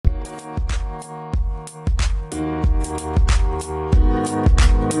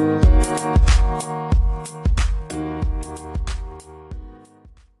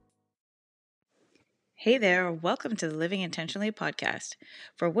Hey there, welcome to the Living Intentionally podcast.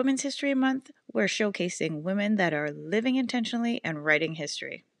 For Women's History Month, we're showcasing women that are living intentionally and writing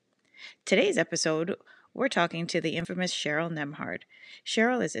history. Today's episode, we're talking to the infamous Cheryl Nembhard.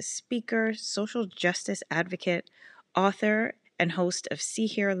 Cheryl is a speaker, social justice advocate, author, and host of See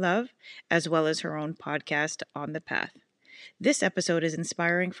Hear Love, as well as her own podcast, On the Path. This episode is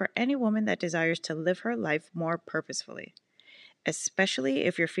inspiring for any woman that desires to live her life more purposefully, especially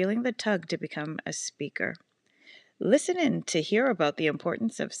if you're feeling the tug to become a speaker. Listen in to hear about the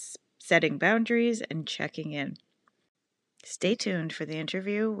importance of setting boundaries and checking in. Stay tuned for the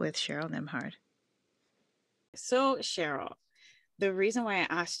interview with Cheryl Nembhard. So, Cheryl, the reason why I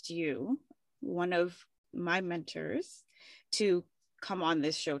asked you, one of my mentors, to come on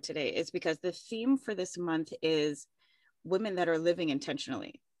this show today is because the theme for this month is women that are living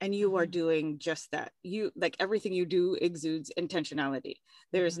intentionally, and you are doing just that. You, like, everything you do exudes intentionality.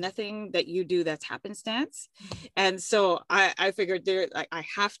 There's nothing that you do that's happenstance. And so I figured I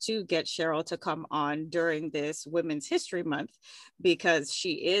have to get Cheryl to come on during this Women's History Month, because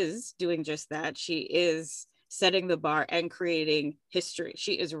she is doing just that. She is setting the bar and creating history.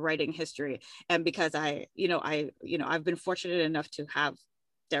 She is writing history. And because I've been fortunate enough to have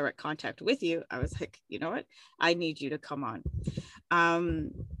direct contact with you, I was like, you know what? I need you to come on.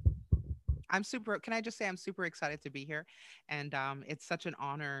 Can I just say I'm super excited to be here. And it's such an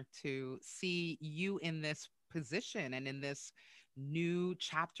honor to see you in this position and in this new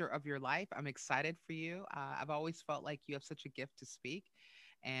chapter of your life. I'm excited for you. I've always felt like you have such a gift to speak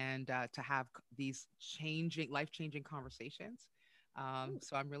and to have these life changing conversations.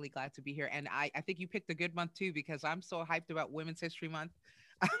 So I'm really glad to be here. And I think you picked a good month too, because I'm so hyped about Women's History Month.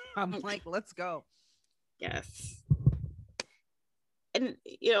 I'm like, let's go. Yes. And,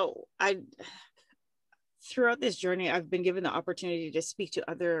 I throughout this journey, I've been given the opportunity to speak to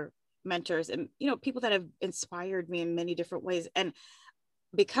other mentors and, people that have inspired me in many different ways. And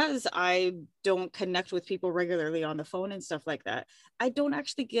because I don't connect with people regularly on the phone and stuff like that, I don't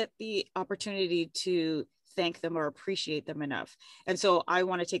actually get the opportunity to thank them or appreciate them enough. And so I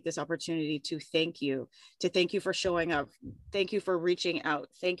want to take this opportunity to thank you for showing up. Thank you for reaching out.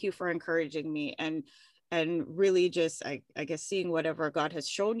 Thank you for encouraging me, and really just, I guess, seeing whatever God has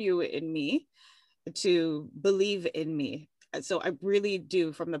shown you in me to believe in me. So I really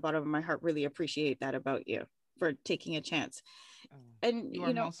do, from the bottom of my heart, really appreciate that about you, for taking a chance. Oh, And you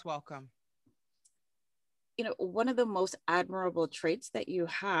are most welcome. one of the most admirable traits that you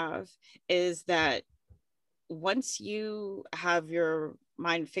have is that once you have your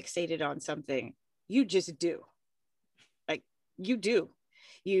mind fixated on something, you just do. Like, you do.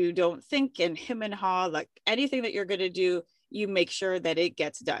 You don't think and him and haw. Like, anything that you're going to do, you make sure that it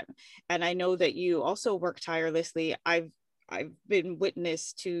gets done. And I know that you also work tirelessly. I've been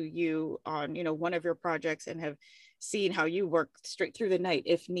witness to you on, one of your projects, and have seen how you work straight through the night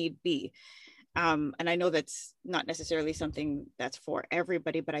if need be. And I know that's not necessarily something that's for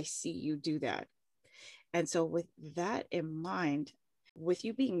everybody, but I see you do that. And so, with that in mind, with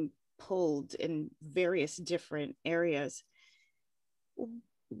you being pulled in various different areas,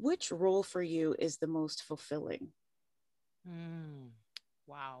 which role for you is the most fulfilling? Mm,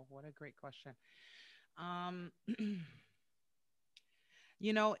 wow, what a great question. Um,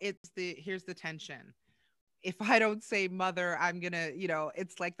 here's the tension. If I don't say mother, I'm gonna,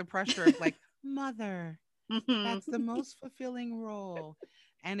 it's like the pressure of like, mother, that's the most fulfilling role.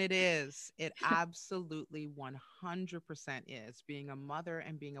 And it is. It absolutely 100% is. Being a mother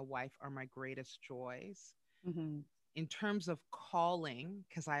and being a wife are my greatest joys. Mm-hmm. In terms of calling,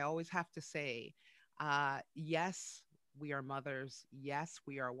 because I always have to say, yes, we are mothers. Yes,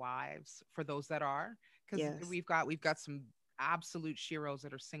 we are wives for those that are, because Yes, we've got some absolute sheroes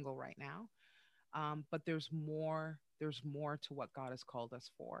that are single right now. But there's more to what God has called us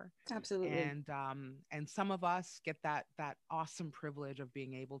for. absolutely. And some of us get that awesome privilege of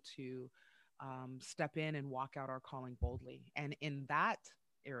being able to step in and walk out our calling boldly. And in that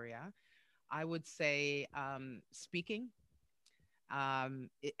area, I would say speaking.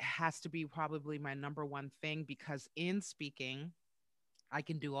 It has to be probably my number one thing, because in speaking, I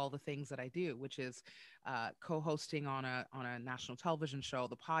can do all the things that I do, which is co-hosting on a national television show,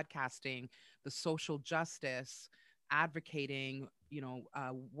 the podcasting, the social justice, advocating,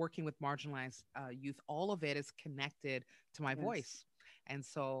 working with marginalized youth. All of it is connected to my Yes. voice, and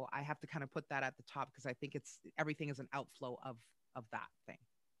so I have to kind of put that at the top, because I think it's everything is an outflow of that thing.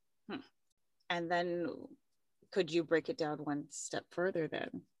 Hmm. And then, could you break it down one step further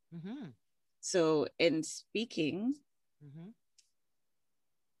then? Mm-hmm. So, in speaking, Mm-hmm.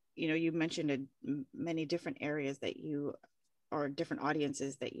 you mentioned many different areas that you, or different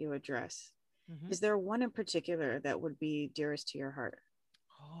audiences that you address. Hmm. Is there one in particular that would be dearest to your heart?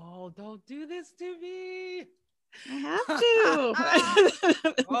 Oh, don't do this to me. I have to.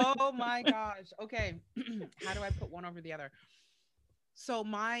 Oh my gosh. Okay. How do I put one over the other? So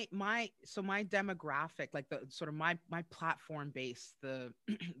my demographic, like the sort of my platform base, the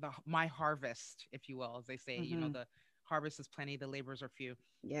my harvest, if you will, as they say, Hmm. the harvest is plenty, the laborers are few,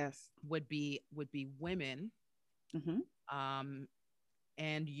 Yes. would be women, Hmm. um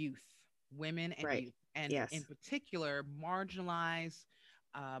and youth, women and Right. youth, and in Yes. particular marginalized,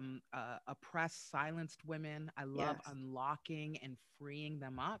 oppressed, silenced women. I love Yes. unlocking and freeing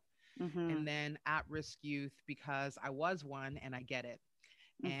them up. Hmm. And then at risk youth, because I was one and I get it,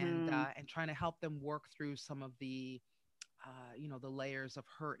 Hmm. and trying to help them work through some of the the layers of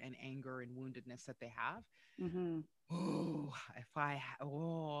hurt and anger and woundedness that they have. Hmm. Oh,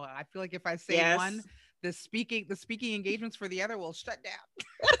 I feel like if I say one, Yes. the speaking engagements for the other will shut down.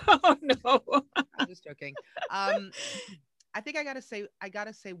 Oh no. I'm just joking. Um, I think I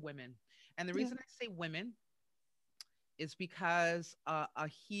gotta say women, and the Yeah. reason I say women is because a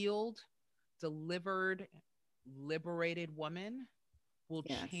healed, delivered, liberated woman will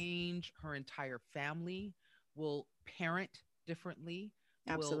Yes. change her entire family, will parent differently,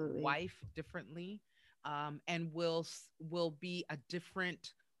 will Absolutely. wife differently, and will be a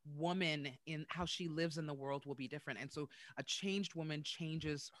different woman. In how she lives in the world will be different. And so a changed woman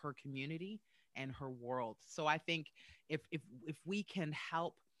changes her community and her world. So I think if we can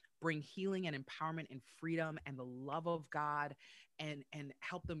help bring healing and empowerment and freedom and the love of God, and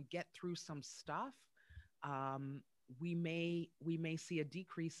help them get through some stuff, um, we may see a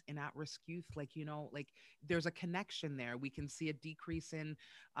decrease in at-risk youth. Like, like there's a connection there. We can see a decrease in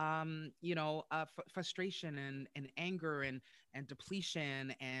frustration and anger and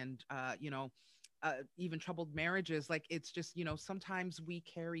depletion, and even troubled marriages. Like, it's just, sometimes we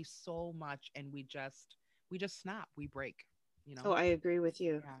carry so much, and we just snap, we break, you Oh, know I agree with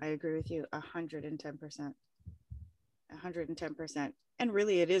you. yeah. I agree with you 110%. 110%. And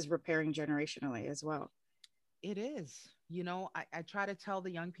really, it is repairing generationally as well. It is. I try to tell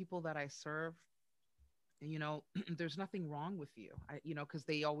the young people that I serve, there's nothing wrong with you. Because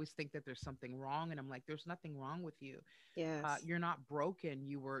they always think that there's something wrong, and I'm like, there's nothing wrong with you. Yes. You're not broken.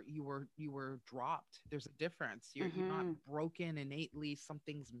 You were dropped. There's a difference. You're not Hmm. broken innately.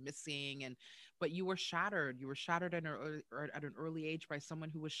 Something's missing, but you were shattered. You were shattered at an early age by someone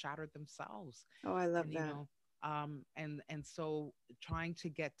who was shattered themselves. Oh, I love And that. and so trying to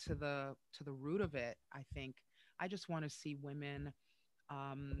get to the root of it, I think I just want to see women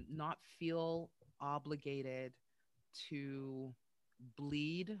not feel obligated to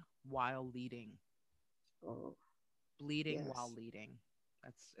bleed while leading. Oh, Bleeding while yes. leading.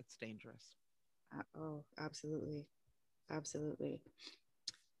 It's dangerous. Oh, absolutely. Absolutely.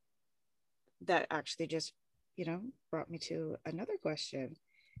 That actually just, brought me to another question.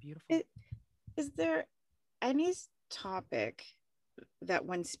 Beautiful. It, is there any topic that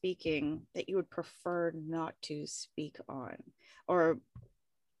when speaking that you would prefer not to speak on? Or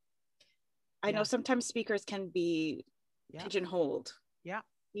I know Yeah. sometimes speakers can be Yeah. pigeonholed, Yeah.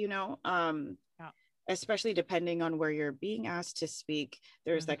 you know, Yeah. especially depending on where you're being asked to speak.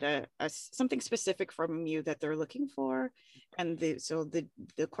 There's like Hmm. something specific from you that they're looking for, and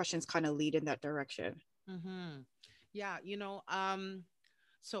the questions kind of lead in that direction. Hmm. Yeah.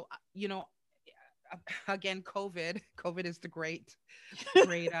 So again, COVID is the great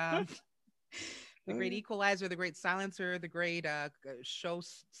the Oh great yeah. equalizer, the great silencer, the great show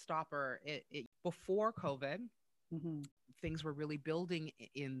stopper. Before COVID, Hmm. things were really building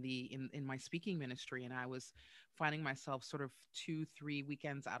in my speaking ministry, and I was finding myself sort of 2-3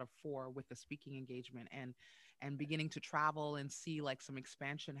 weekends out of 4 with the speaking engagement, and beginning to travel and see like some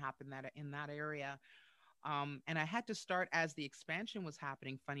expansion happen that in that area. And I had to start, as the expansion was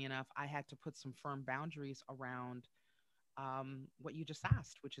happening, funny enough, I had to put some firm boundaries around what you just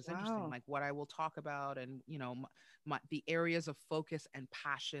asked, which is interesting, Wow. like what I will talk about, and the areas of focus and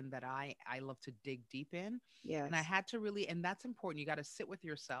passion that I love to dig deep in. And I Yes. had to really, and that's important. You got to sit with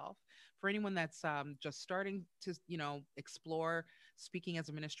yourself. For anyone that's just starting to explore speaking as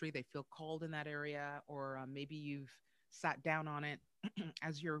a ministry, they feel called in that area, or maybe you've sat down on it.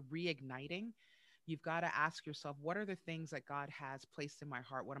 As you're reigniting, you've got to ask yourself, what are the things that God has placed in my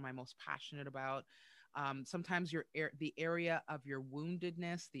heart? What am I most passionate about? Sometimes the area of your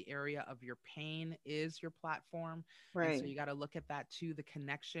woundedness, the area of your pain is your platform. And so Right. you got to look at that too, the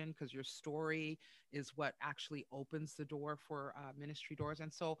connection, because your story is what actually opens the door for ministry doors.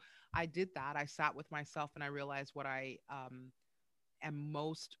 And so I did that. I sat with myself, and I realized what I am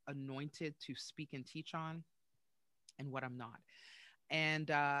most anointed to speak and teach on, and what I'm not. And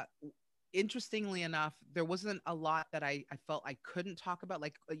interestingly enough, there wasn't a lot that I felt I couldn't talk about,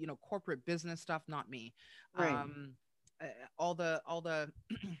 like corporate business stuff, not me. Right. Um, uh, all the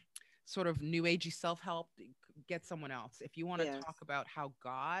sort of new agey self help, get someone else. If you want to Yes. talk about how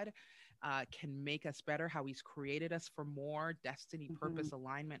God can make us better, how He's created us for more destiny, Hmm. purpose,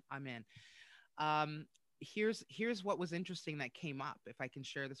 alignment, I'm in. Um, here's what was interesting that came up. If I can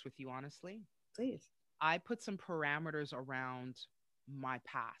share this with you honestly, Please. I put some parameters around my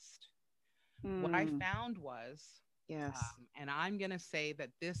past. What I Mm, found was, yes. and I'm going to say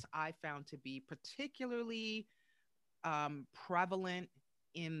that this I found to be particularly prevalent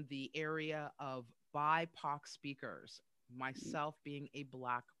in the area of BIPOC speakers, myself being a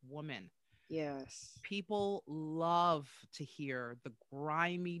Black woman. Yes. People love to hear the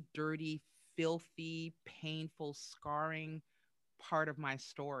grimy, dirty, filthy, painful, scarring part of my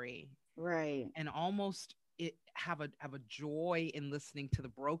story, Right. and almost it have a joy in listening to the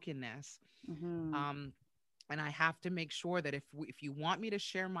brokenness. Hmm. um and I have to make sure that if you want me to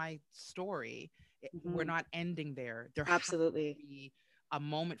share my story, we're Hmm. not ending there. There has to Absolutely. be a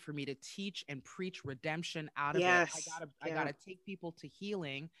moment for me to teach and preach redemption out of it. Yes. I Yeah. gotta take people to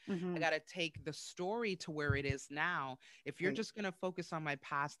healing. I Hmm. gotta take the story to where it is now. If you're Right. just gonna focus on my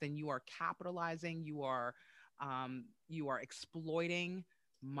past, then you are capitalizing, you are exploiting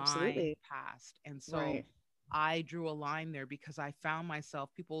my Absolutely. past. And so Right. I drew a line there because I found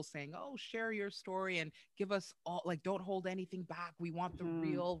myself people saying, "Oh, share your story and give us all, like, don't hold anything back. We want the Hmm.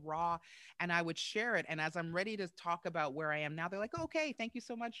 real raw." And I would share it. And as I'm ready to talk about where I am now, they're like, "Okay, thank you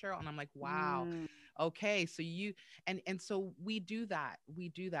so much, Cheryl." And I'm like, "Wow, Mm. okay." So and so we do that. We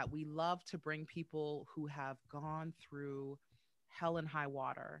do that. We love to bring people who have gone through hell and high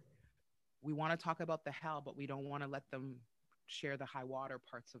water. We want to talk about the hell, but we don't want to let them share the high water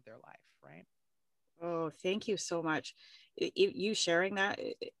parts of their life, right? Oh, thank you so much. You sharing that,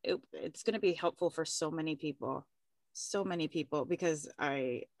 it's going to be helpful for so many people, because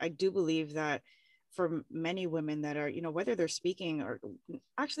I do believe that for many women that are, whether they're speaking or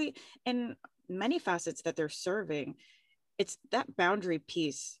actually in many facets that they're serving, it's that boundary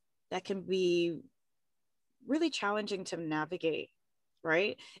piece that can be really challenging to navigate,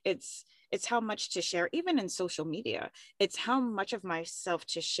 right? It's how much to share, even in social media. It's how much of myself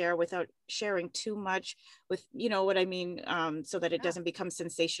to share without sharing too much, with, what I mean, so that it Yeah. doesn't become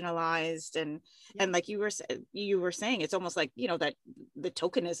sensationalized. And Yep. like you were saying, it's almost like, that the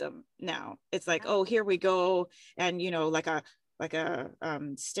tokenism now, it's like, Yes. oh, here we go. And like a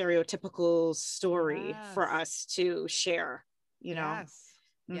stereotypical story for Yes. us to share, you know. Yes.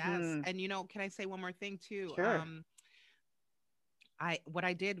 Yes. Mm-hmm. And can I say one more thing too? Sure. I what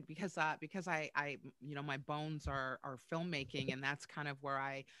I did because I my bones are filmmaking, and that's kind of where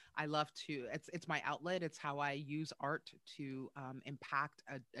I love to, it's my outlet. It's how I use art to impact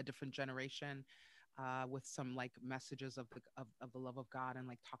a different generation with some like messages of the love of God, and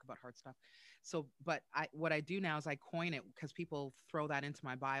like talk about hard stuff. So, but what I do now is I coin it because people throw that into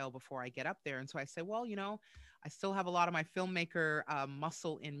my bio before I get up there, and so I say, well, I still have a lot of my filmmaker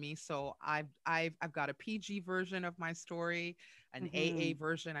muscle in me, so I've got a PG version of my story, an AA Mm-hmm.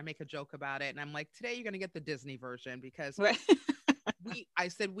 version. I make a joke about it, and I'm like, today you're gonna get the Disney version because Right. I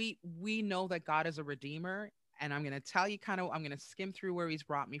said we know that God is a redeemer, and I'm going to tell you I'm going to skim through where he's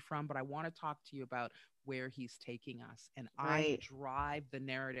brought me from, but I want to talk to you about where he's taking us, and I Right. drive the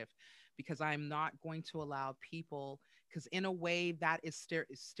narrative because I'm not going to allow people, because in a way that is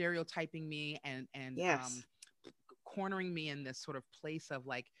stereotyping me and Yes. cornering me in this sort of place of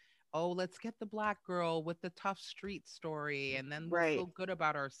like, oh, let's get the Black girl with the tough street story and then we'll Right. feel good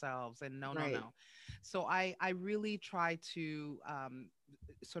about ourselves. And no, no, Right. no. So I really try to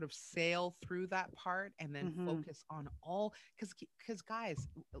sort of sail through that part and then Mm-hmm. focus on all, because guys,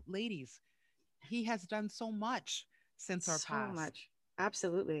 ladies, he has done so much since our So past, much.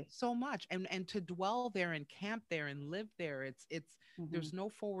 Absolutely. so much. And to dwell there and camp there and live there, it's Mm-hmm. there's no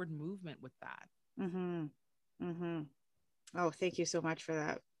forward movement with that. Mm-hmm. Mm-hmm. Oh, thank you so much for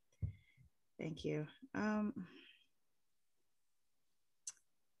that. Thank you. Um,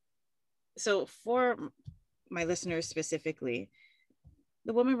 so for my listeners specifically,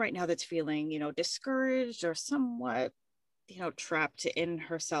 the woman right now that's feeling, discouraged or somewhat, trapped in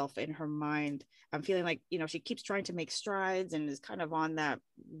herself, in her mind. I'm feeling like, she keeps trying to make strides and is kind of on that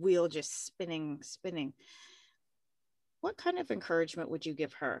wheel, just spinning, spinning. What kind of encouragement would you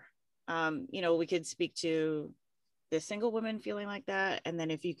give her? We could speak to the single woman feeling like that, and then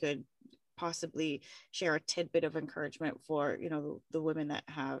if you could possibly share a tidbit of encouragement for, the women that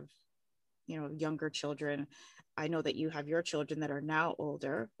have, younger children. I know that you have your children that are now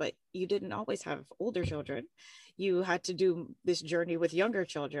older, but you didn't always have older children. You had to do this journey with younger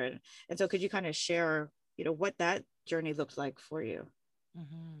children. And so could you kind of share, what that journey looked like for you?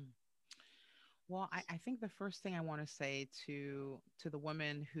 Hmm. Well, I think the first thing I want to say to the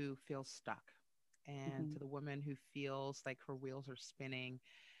woman who feels stuck, and Mm-hmm. to the woman who feels like her wheels are spinning,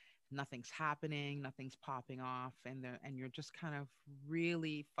 nothing's happening, nothing's popping off, and you're just kind of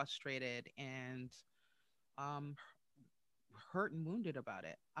really frustrated and um hurt and wounded about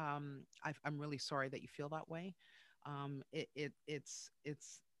it. I'm really sorry that you feel that way.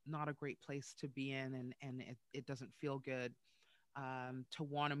 It's not a great place to be in, and it doesn't feel good to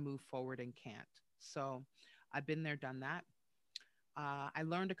want to move forward and can't. So I've been there, done that. I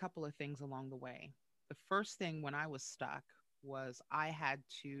learned a couple of things along the way. The first thing when I was stuck was I had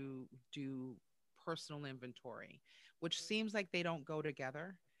to do personal inventory, which seems like they don't go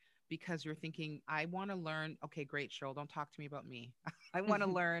together because you're thinking, I want to learn. Okay, great, Cheryl, don't talk to me about me. I want to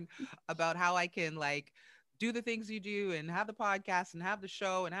learn about how I can like do the things you do and have the podcast and have the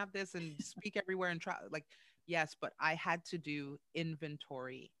show and have this and speak everywhere and try like, yes, but I had to do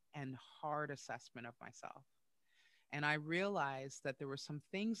inventory and hard assessment of myself. And I realized that there were some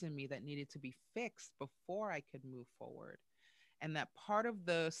things in me that needed to be fixed before I could move forward. And that part of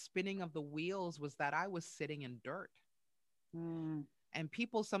the spinning of the wheels was that I was sitting in dirt. Mm. And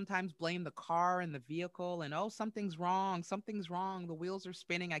people sometimes blame the car and the vehicle and, oh, something's wrong. Something's wrong. The wheels are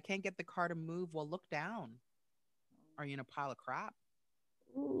spinning. I can't get the car to move. Well, look down. Are you in a pile of crap?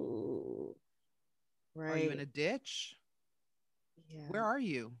 Ooh, Are you in right. a ditch? Where Yeah. are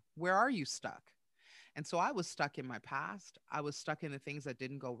you? Where are you stuck? And so I was stuck in my past. I was stuck in the things that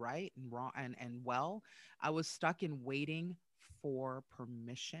didn't go right and wrong and well. I was stuck in waiting for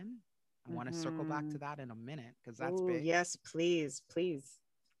permission. I want to circle back Mm-hmm. to that in a minute because that's Oh, big. yes, please, please.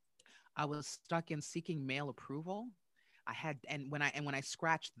 I was stuck in seeking male approval. I had and when I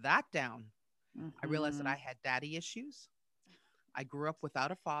scratched that down, I realized that Mm-hmm. I had daddy issues. I grew up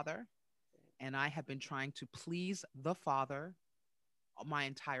without a father, and I have been trying to please the father my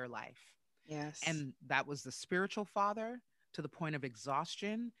entire life. Yes. And that was the spiritual father to the point of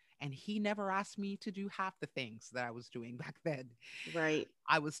exhaustion. And he never asked me to do half the things that I was doing back then. Right.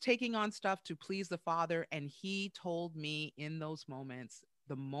 I was taking on stuff to please the father. And he told me in those moments,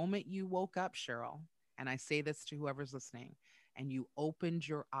 the moment you woke up, Cheryl, and I say this to whoever's listening, and you opened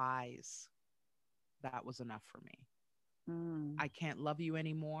your eyes, that was enough for me. Mm. I can't love you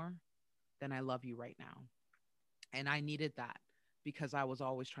anymore than I love you right now. And I needed that because I was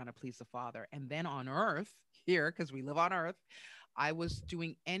always trying to please the Father. And then on earth, here, because we live on earth, I was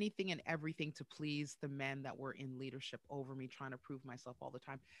doing anything and everything to please the men that were in leadership over me, trying to prove myself all the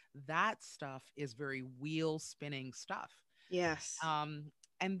time. That stuff is very wheel spinning stuff. Yes. Um,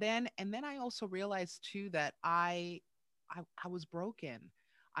 and then I also realized too that I was broken.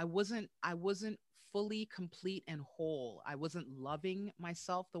 I wasn't fully complete and whole. I wasn't loving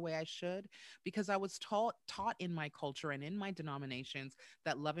myself the way I should because I was taught in my culture and in my denominations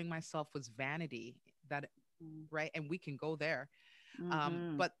that loving myself was vanity. That right, and we can go there.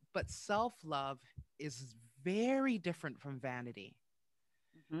 Mm-hmm. But self love is very different from vanity.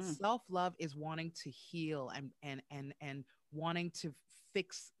 Mm-hmm. Self love is wanting to heal and wanting to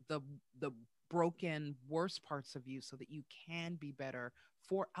fix the broken worst parts of you so that you can be better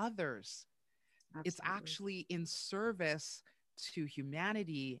for others. It's Absolutely. actually in service to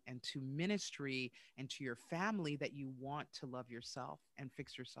humanity and to ministry and to your family that you want to love yourself and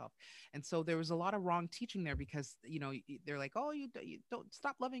fix yourself. And so there was a lot of wrong teaching there because they're like, oh, you don't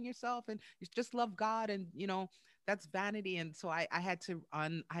stop loving yourself and you just love God, and that's vanity. And so I had to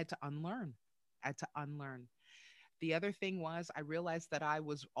unlearn. I had to unlearn. The other thing was I realized that I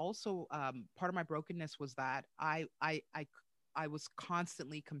was also part of my brokenness was that I was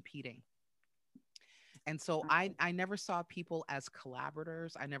constantly competing. And so Right. I never saw people as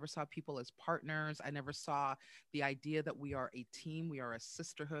collaborators. I never saw people as partners. I never saw the idea that we are a team, we are a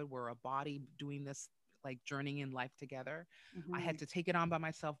sisterhood, we're a body doing this, like journeying in life together. I Mm-hmm. had to take it on by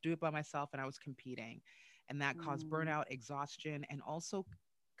myself, do it by myself, and I was competing. And that caused Mm. burnout, exhaustion, and also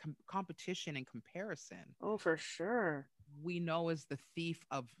competition and comparison. Oh, for sure. We know is the thief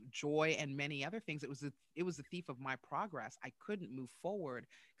of joy and many other things. It was the thief of my progress. I couldn't move forward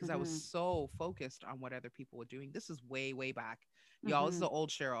because I was Mm-hmm. so focused on what other people were doing. This is way, way back. Y'all, this is Mm-hmm. the old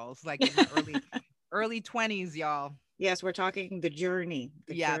Cheryl. It's like in my early 20s, y'all. Yes, we're talking the journey.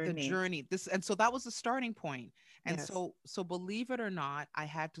 The Yeah, the journey. journey. This and so that was the starting point. And Yes. so believe it or not, I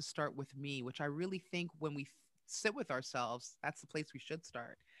had to start with me, which I really think when we sit with ourselves, that's the place we should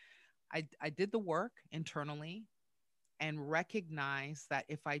start. I did the work internally, and recognize that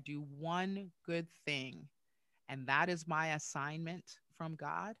if I do one good thing and that is my assignment from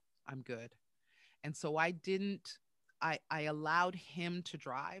God, I'm good. And so I didn't, I allowed him to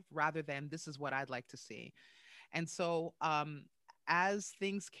drive rather than this is what I'd like to see. And so, as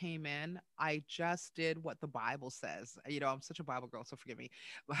things came in, I just did what the Bible says. You know, I'm such a Bible girl, so forgive me.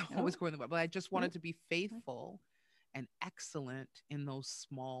 I'm always No, going to the Bible. But I just no. wanted to be faithful and excellent in those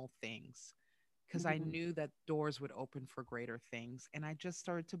small things because I Mhm. knew that doors would open for greater things. And I just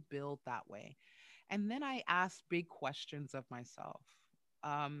started to build that way. And then I asked big questions of myself.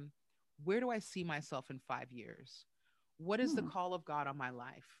 Um, where do I see myself in 5 years? What is the Hmm. call of God on my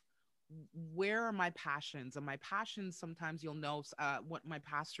life? Where are my passions? And my passions, sometimes you'll know what my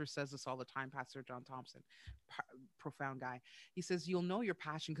pastor says this all the time, Pastor John Thompson, profound guy. He says, you'll know your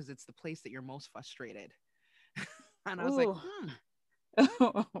passion because it's the place that you're most frustrated. And I was like, Ooh.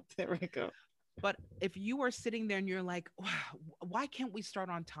 what? There we go. But if you are sitting there and you're like, why can't we start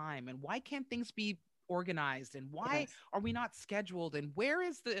on time? And why can't things be organized? And why Yes. are we not scheduled? And where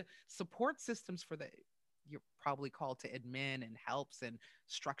is the support systems for the, you're probably called to admin and helps and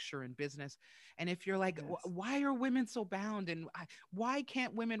structure and business. And if you're like, Yes. why are women so bound? And why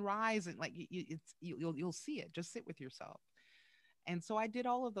can't women rise? And like, you'll see it. Just sit with yourself. And so I did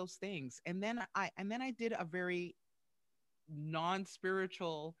all of those things. And then I did a very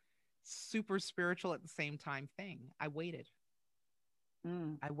non-spiritual, super spiritual at the same time thing. I waited.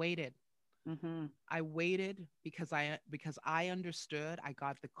 Mm. I waited. Mm-hmm. I waited because I understood, I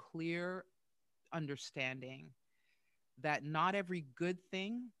got the clear understanding that not every good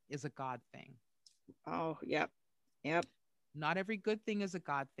thing is a God thing. Oh, yep. Yep. Not every good thing is a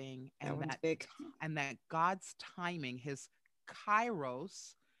God thing, That and one's that big. God's timing, his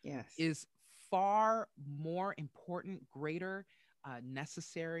kairos, Yes. is far more important, greater,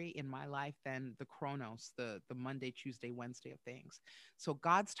 necessary in my life than the chronos, the Monday, Tuesday, Wednesday of things. So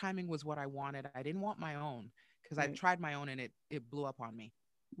God's timing was what I wanted. I didn't want my own because I Right. tried my own and it blew up on me.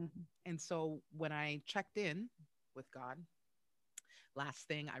 Mm-hmm. And so when I checked in with God, last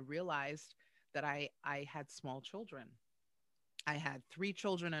thing I realized that I had small children. I had 3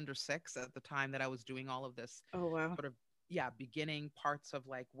 children under 6 at the time that I was doing all of this Oh, wow. sort of, yeah, beginning parts of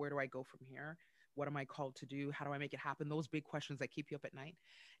like, where do I go from here? What am I called to do? How do I make it happen? Those big questions that keep you up at night.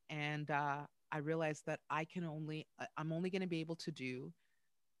 And I realized that I'm only going to be able to do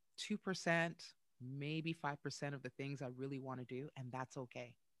 2%, maybe 5% of the things I really want to do. And that's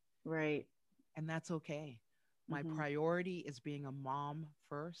okay. Right. And that's okay. My Mm-hmm. priority is being a mom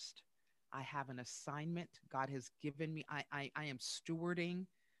first. I have an assignment God has given me. I am stewarding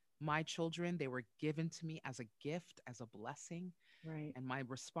my children. They were given to me as a gift, as a blessing. Right. And my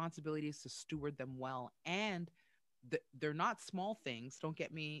responsibility is to steward them well. And they're not small things, don't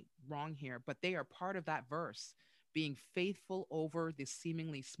get me wrong here, but they are part of that verse, being faithful over the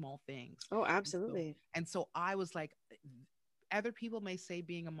seemingly small things. Oh, And so, absolutely. and so I was like, other people may say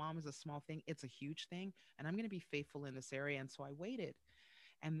being a mom is a small thing, it's a huge thing, and I'm going to be faithful in this area. And so I waited.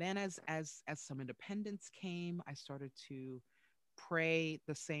 And then as some independence came, I started to pray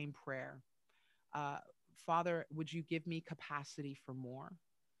the same prayer. uh, Father, would you give me capacity for more?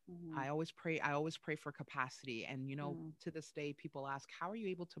 Mm-hmm. I always pray for capacity. And Mm-hmm. to this day people ask, how are you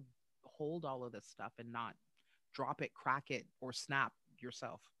able to hold all of this stuff and not drop it, crack it, or snap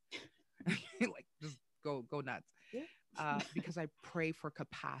yourself? Like, just go nuts. Yeah. Because I pray for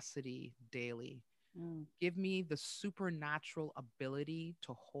capacity daily. Mm. Give me the supernatural ability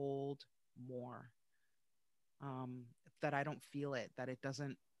to hold more. um, that I don't feel it, that it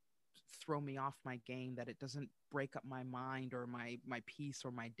doesn't throw me off my game, that it doesn't break up my mind or my peace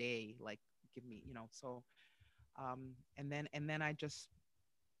or my day. Like, give me, so and then I just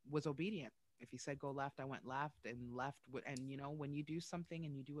was obedient. If he said go left, I went left and left. And when you do something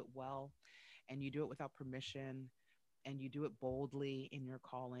and you do it well, and you do it without permission, and you do it boldly in your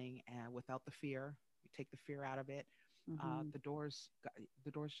calling and without the fear, you take the fear out of it. Mm-hmm. The doors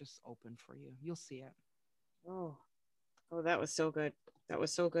just open for you. You'll see it. Oh, oh, that was so good. That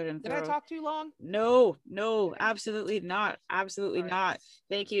was so good and Did I thorough. talk too long? No, no, absolutely not. Absolutely All right. not.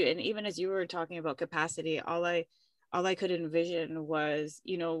 Thank you. And even as you were talking about capacity, all I could envision was,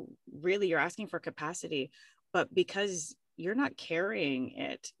 really you're asking for capacity, but because you're not carrying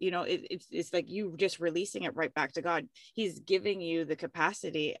it, it's like you just releasing it right back to God. He's giving you the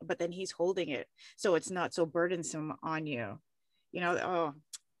capacity, but then he's holding it. So it's not so burdensome on you. Oh,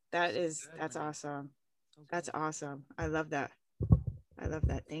 So good, that's Renee. awesome. So That's good. awesome. I love that. I love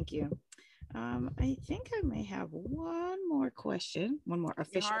that. Thank you. I think I may have one more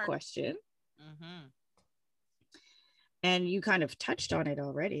official Sweetheart. question. Mm-hmm. And you kind of touched on it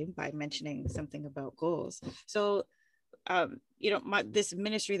already by mentioning something about goals. So, this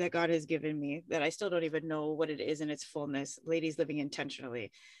ministry that God has given me that I still don't even know what it is in its fullness, Ladies Living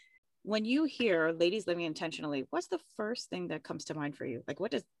Intentionally. When you hear Ladies Living Intentionally, what's the first thing that comes to mind for you? Like,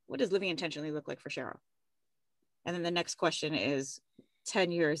 what does living intentionally look like for Cheryl? And then the next question is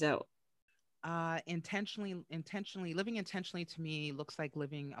 10 years out. Intentionally living intentionally to me looks like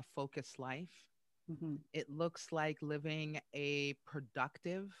living a focused life. Mm-hmm. It looks like living a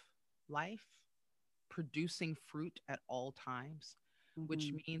productive life, producing fruit at all times, which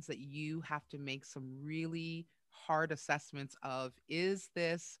Mm-hmm. means that you have to make some really hard assessments of, is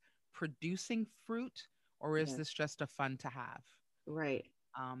this producing fruit or is Yes. this just a fun to have? Right.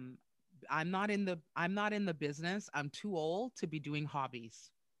 Um, I'm not in the business. I'm too old to be doing hobbies.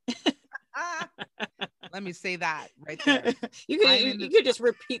 Ah, let me say that right there. you I'm could in you the could just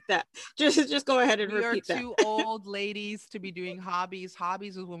repeat that. Just go ahead and We are repeat that. too old ladies to be doing hobbies.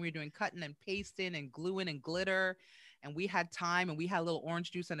 Hobbies was when we were doing cutting and pasting and gluing and glitter. And we had time and we had a little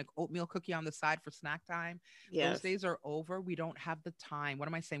orange juice and an oatmeal cookie on the side for snack time. Those Yes. days are over. We don't have the time. What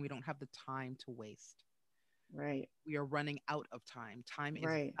am I saying? We don't have the time to waste. Right. We are running out of time. Time is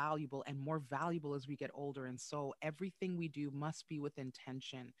Right. valuable and more valuable as we get older. And so everything we do must be with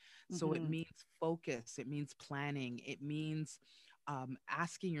intention. So it Mm-hmm. means focus, it means planning, it means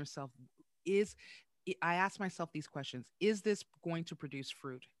asking yourself, is I ask myself these questions: is this going to produce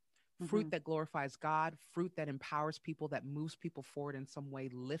fruit? Fruit Mm-hmm. that glorifies God, fruit that empowers people, that moves people forward in some way,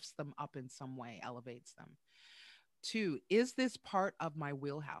 lifts them up in some way, elevates them. Two, is this part of my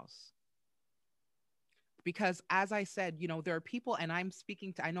wheelhouse? Because as I said, there are people, and I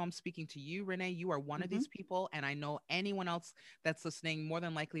know I'm speaking to you, Renee. You are one of Mm-hmm. these people. And I know anyone else that's listening, more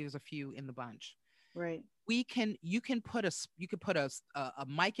than likely there's a few in the bunch. Right. You could put a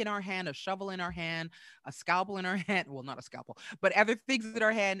mic in our hand, a shovel in our hand, a scalpel in our hand. Well, not a scalpel, but other things in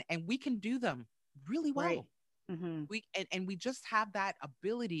our hand, and we can do them really Right. well. Mm-hmm. And we just have that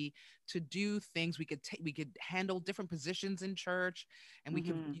ability to do things. We could handle different positions in church, and we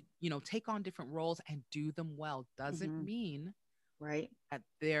could Mm-hmm. take on different roles and do them well. Doesn't Mm-hmm. mean Right. that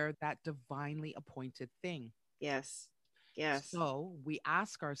they're that divinely appointed thing. Yes. Yes. So we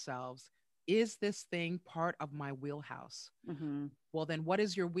ask ourselves, is this thing part of my wheelhouse? Mm-hmm. Well, then what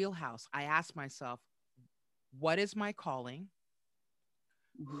is your wheelhouse? I ask myself, what is my calling?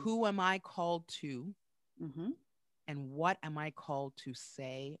 Mm-hmm. Who am I called to? Mm-hmm. And what am I called to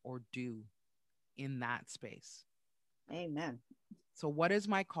say or do in that space? Amen. So, what is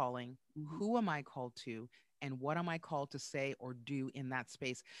my calling? Mm-hmm. Who am I called to? And what am I called to say or do in that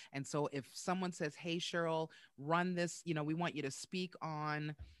space? And so, if someone says, "Hey, Cheryl, run this," we want you to speak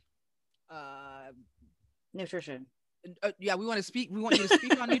on, uh, Nutrition. yeah, we want you to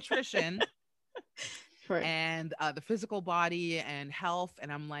speak on nutrition Right. and the physical body and health.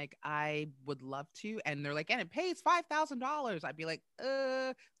 And I'm like, I would love to. And they're like, and it pays $5,000. I'd be like,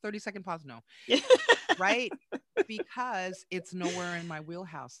 30-second pause. No, right? Because it's nowhere in my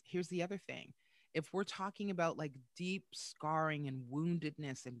wheelhouse. Here's the other thing. If we're talking about like deep scarring and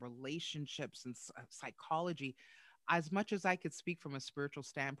woundedness and relationships and psychology, as much as I could speak from a spiritual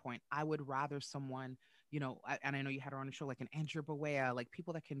standpoint, I would rather someone, and I know you had her on the show, like an Andrew Bawea, like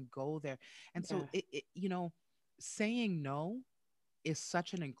people that can go there. And so, Yeah. saying no is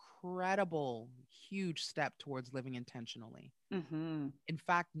such an incredible, huge step towards living intentionally. Mm-hmm. In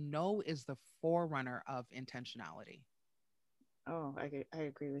fact, no is the forerunner of intentionality. Oh, I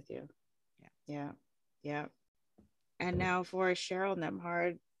agree with you. Yeah. Yeah. Yeah. And now for Cheryl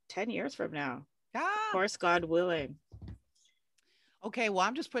Nemhard, 10 years from now. Of Ah, course, God willing. okay. Well,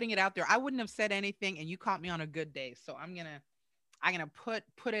 I'm just putting it out there. I wouldn't have said anything, and you caught me on a good day, so I'm gonna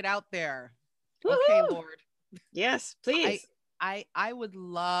put it out there. Okay, Woohoo! Lord. Yes, I please. I would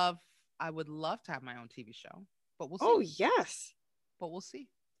love to have my own TV show, but we'll Oh, see. yes. But we'll see.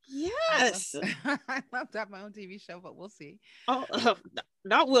 I'd love Yes. I'd love to have my own TV show, but we'll see. Oh,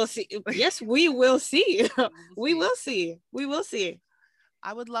 not we'll see. Yes, we will see. We'll We see. will see. We will see.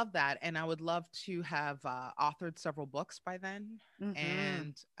 I would love that. And I would love to have authored several books by then. Mm-hmm.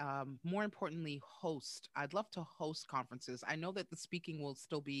 And more importantly, host. I'd love to host conferences. I know that the speaking will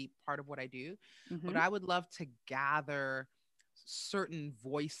still be part of what I do, but Mm-hmm. I would love to gather certain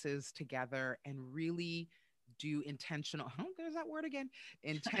voices together and really do intentional, oh, there's that word again,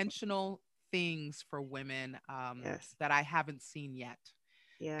 intentional things for women Yes. that I haven't seen yet.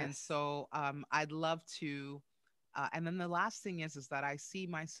 And Yes. so I'd love to. And then the last thing is that I see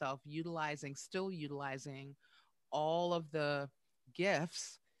myself still utilizing all of the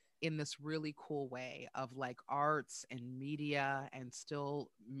gifts in this really cool way of like arts and media, and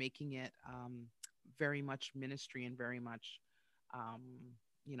still making it very much ministry and very much, um,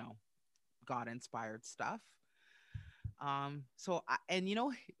 you know, God inspired stuff. And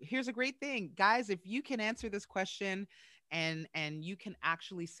here's a great thing, guys. If you can answer this question and you can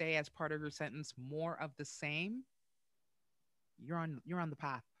actually say as part of your sentence more of the same, you're on the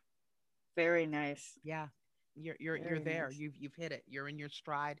path. Very nice. Yeah. You're Very there. nice. You've hit it. You're in your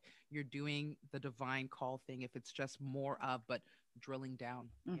stride. You're doing the divine call thing if it's just more of, but drilling down.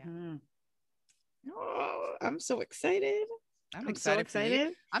 Yeah. Mm-hmm. Oh, I'm so excited. I'm I'm so excited for you.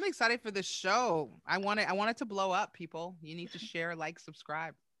 excited. I'm excited for the show. I want it to blow up, people. You need to share, like,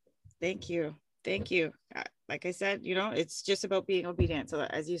 subscribe. Thank you. Thank you. Like I said, it's just about being obedient. So,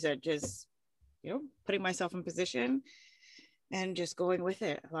 as you said, just, putting myself in position and just going with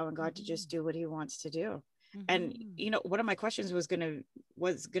it, allowing God to Mhm. just do what he wants to do. And, Mhm. one of my questions was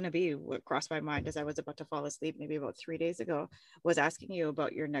gonna be, what crossed my mind as I was about to fall asleep, maybe about 3 days ago, was asking you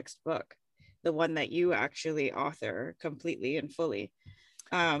about your next book, the one that you actually author completely and fully.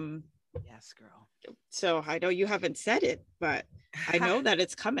 Um, Yes, girl. so I know you haven't said it, but I know that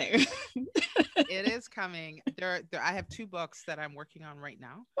it's coming. It is coming. I have two books that I'm working on right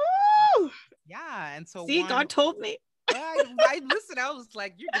now. Woo! Yeah, and so See, one, God told me. I listen. I was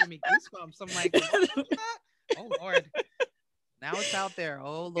like, "You're giving me goosebumps." I'm like, "What was that?" Oh Lord, now it's out there.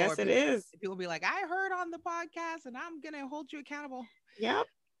 Oh Yes, Lord, it people, is. people be like, "I heard on the podcast, and I'm gonna hold you accountable." Yep.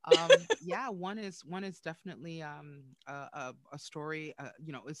 Yeah, one is definitely a story.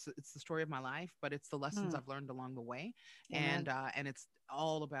 It's the story of my life, but it's the lessons Hmm. I've learned along the way, Amen. and it's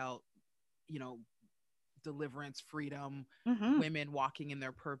all about you know deliverance, freedom, Mm-hmm. women walking in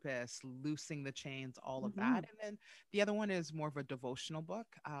their purpose, loosing the chains, all of Mm-hmm. that. And then the other one is more of a devotional book,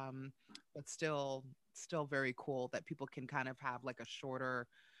 but still very cool that people can kind of have like a shorter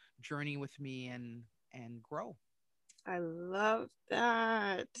journey with me and grow. I love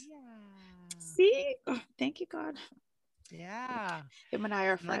that. Yeah. See? Oh, thank you, God. Yeah. Him and I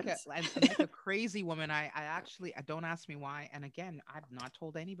are And like a friends. and like a crazy woman, I actually, I don't ask me why. And again, I've not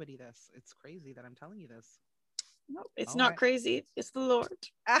told anybody this. It's crazy that I'm telling you this. No, it's All not right. crazy. It's the Lord.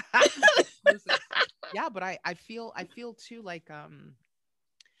 Exclusive. Yeah, but I feel too like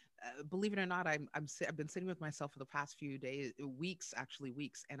believe it or not, I've been sitting with myself for the past few days, weeks, actually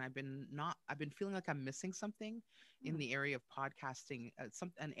weeks, and I've been feeling like I'm missing something in Hmm. the area of podcasting,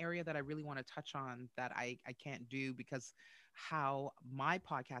 an area that I really want to touch on that I can't do because how my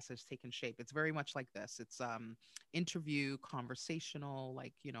podcast has taken shape. It's very much like this. It's interview, conversational,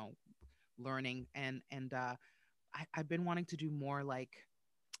 like learning, and I've been wanting to do more like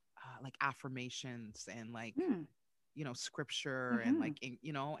affirmations and like Hmm. scripture and Mm-hmm.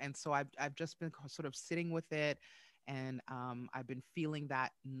 like and so I've just been sort of sitting with it, and I've been feeling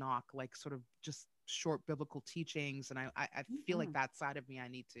that knock, like sort of just short biblical teachings, and I feel like Mm-hmm. that side of me I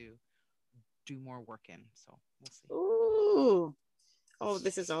need to do more work in, so we'll see. Ooh. Oh,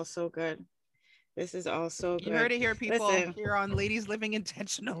 this is all so good. This is all so You heard good. it here, people, Listen, here on Ladies Living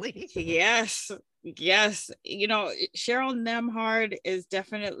Intentionally. yes, yes. Cheryl Nemhard is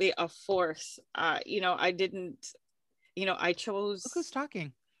definitely a force. I didn't, I Look who's chose.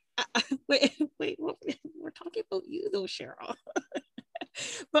 talking. Wait, we're talking about you though, Cheryl.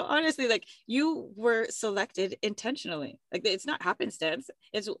 But honestly, like, you were selected intentionally. Like, it's not happenstance.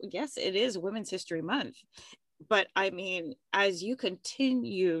 It's, yes, it is Women's History Month. But I mean, as you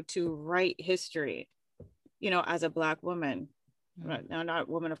continue to write history, as a Black woman, Mm, no, not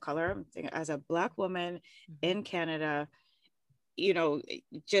woman of color, I'm saying as a Black woman mhm, in Canada, you know,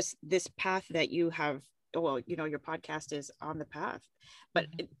 just this path that you have. Well, your podcast is on the path, but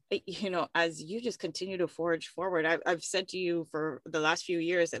mhm. as you just continue to forge forward, I've said to you for the last few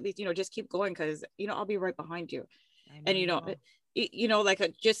years, at least, just keep going, because I'll be right behind you. I know And you will.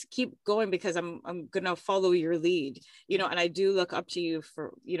 like, just keep going, because I'm gonna follow your lead. Yep. And I do look up to you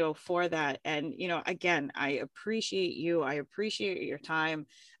for that. And again, I appreciate you. I appreciate your time.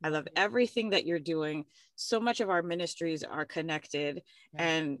 I Love love you. everything that you're doing. So much of our ministries are connected. Yeah.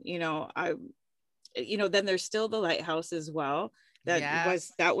 And then there's still the Lighthouse as well. that was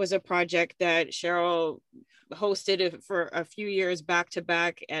Yes. that was a project that Cheryl hosted it for a few years back to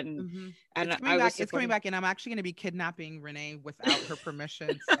back, and Hmm. It's and coming I was back. It's coming supporting. back, and I'm actually going to be kidnapping Renee without her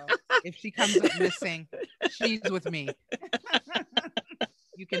permission. So if she comes up missing, she's with me.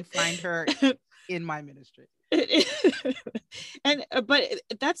 You can find her in my ministry. And but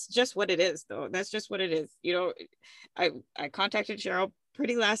that's just what it is, though. That's just what it is. I contacted Cheryl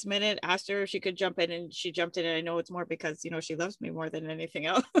pretty last minute, asked her if she could jump in, and she jumped in. And I know it's more because, she loves me more than anything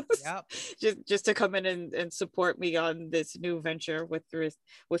else. Yep. just to come in and support me on this new venture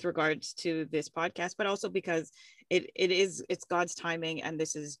with regards to this podcast, but also because it's God's timing, and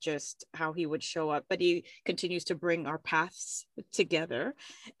this is just how he would show up. But he continues to bring our paths together.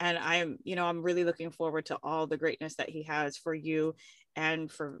 And I'm really looking forward to all the greatness that he has for you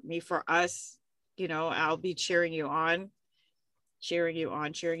and for me, for us. I'll be cheering you on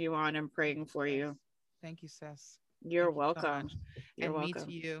and praying for you. Thank you, sis. You're Thank you so welcome. much. You're And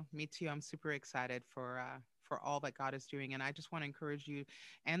welcome. me too. I'm super excited for all that God is doing. And I just want to encourage you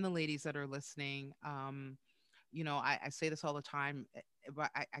and the ladies that are listening. I say this all the time,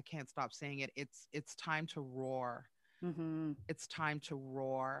 but I can't stop saying it. It's time to roar. Mm-hmm. It's time to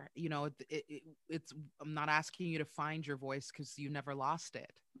roar. It's I'm not asking you to find your voice because you never lost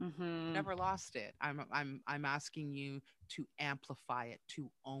it. You Mm-hmm. never lost it. I'm asking you to amplify it, to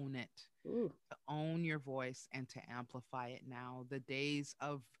own it, Ooh. to own your voice and to amplify it now. The days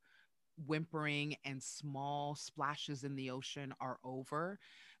of whimpering and small splashes in the ocean are over.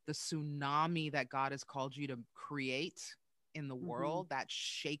 The tsunami that God has called you to create in the Mm-hmm. world, that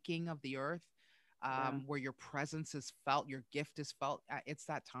shaking of the earth, Yeah. where your presence is felt, your gift is felt, it's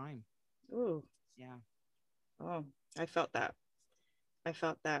that time. Ooh. Yeah. Oh, I felt that. I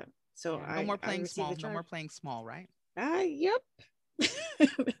felt that. So Yeah. No more I playing received the small. No more charge. playing small, right? Yep.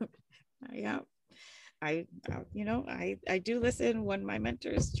 Yeah. I do listen when my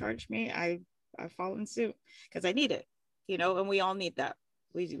mentors charge me. I follow in suit because I need it, and we all need that.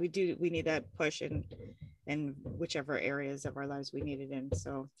 We need that push in whichever areas of our lives we need it in.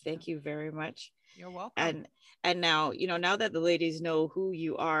 So Yeah. thank you very much. You're welcome. And now, now that the ladies know who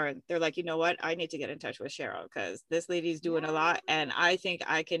you are, they're like, you know what, I need to get in touch with Cheryl because this lady's doing a lot, Yeah. and I think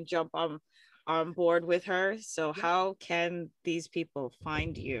I can jump on board with her. So Yeah. how can these people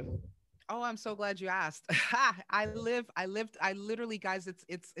find you? Oh, I'm so glad you asked. I literally, guys,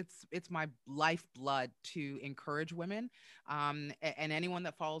 it's my lifeblood to encourage women. And anyone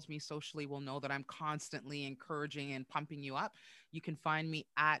that follows me socially will know that I'm constantly encouraging and pumping you up. You can find me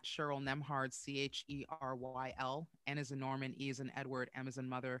at Cheryl Nemhard, Cheryl, N as in Norman, E as in Edward, M as in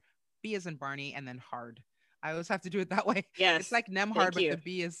mother, B as in Barney, and then hard. I always have to do it that way. It's Yes, like Nemhard, thank but the you.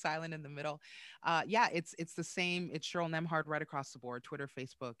 B is silent in the middle. Yeah, it's the same. It's Cheryl Nemhard right across the board: Twitter,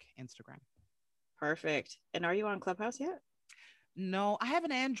 Facebook, Instagram. Perfect. And are you on Clubhouse yet? No, I have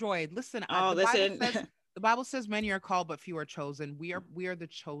an Android. Listen, Oh, listen. The Bible says many are called, but few are chosen. We are the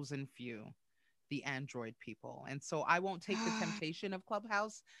chosen few, the Android people, and so I won't take the temptation of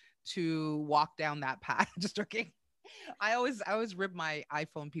Clubhouse to walk down that path. Just joking. I always rib my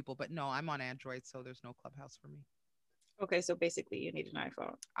iPhone people, but no, I'm on Android, so there's no Clubhouse for me. Okay, so basically you need an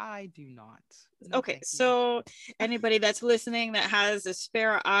iPhone. I do not. No, Okay, thank you. so anybody that's listening that has a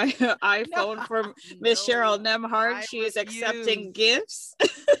spare No, iPhone from Miss Cheryl no, Nemhard, I she is accepting refuse. gifts.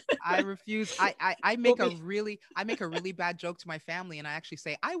 I refuse. I We'll make a really bad joke to my family, and I actually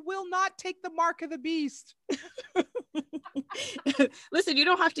say I will not take the mark of the beast. listen, you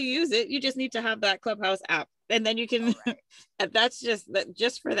don't have to use it. You just need to have that Clubhouse app, and then you All can. right, That's just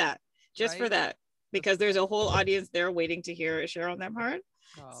for that, just for right, that, just because for there's that. a whole audience there waiting to hear Cheryl Nemhard.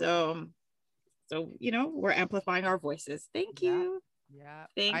 Oh, So we're amplifying our voices. Thank yeah, you. yeah. I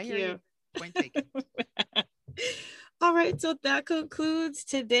Thank hear you. you. Point taken. All right, so that concludes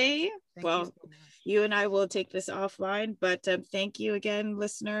today. Thank you Well, so much. you and I will take this offline, but thank you again,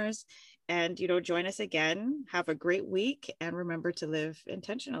 listeners. And, join us again. Have a great week and remember to live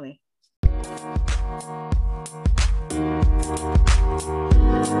intentionally.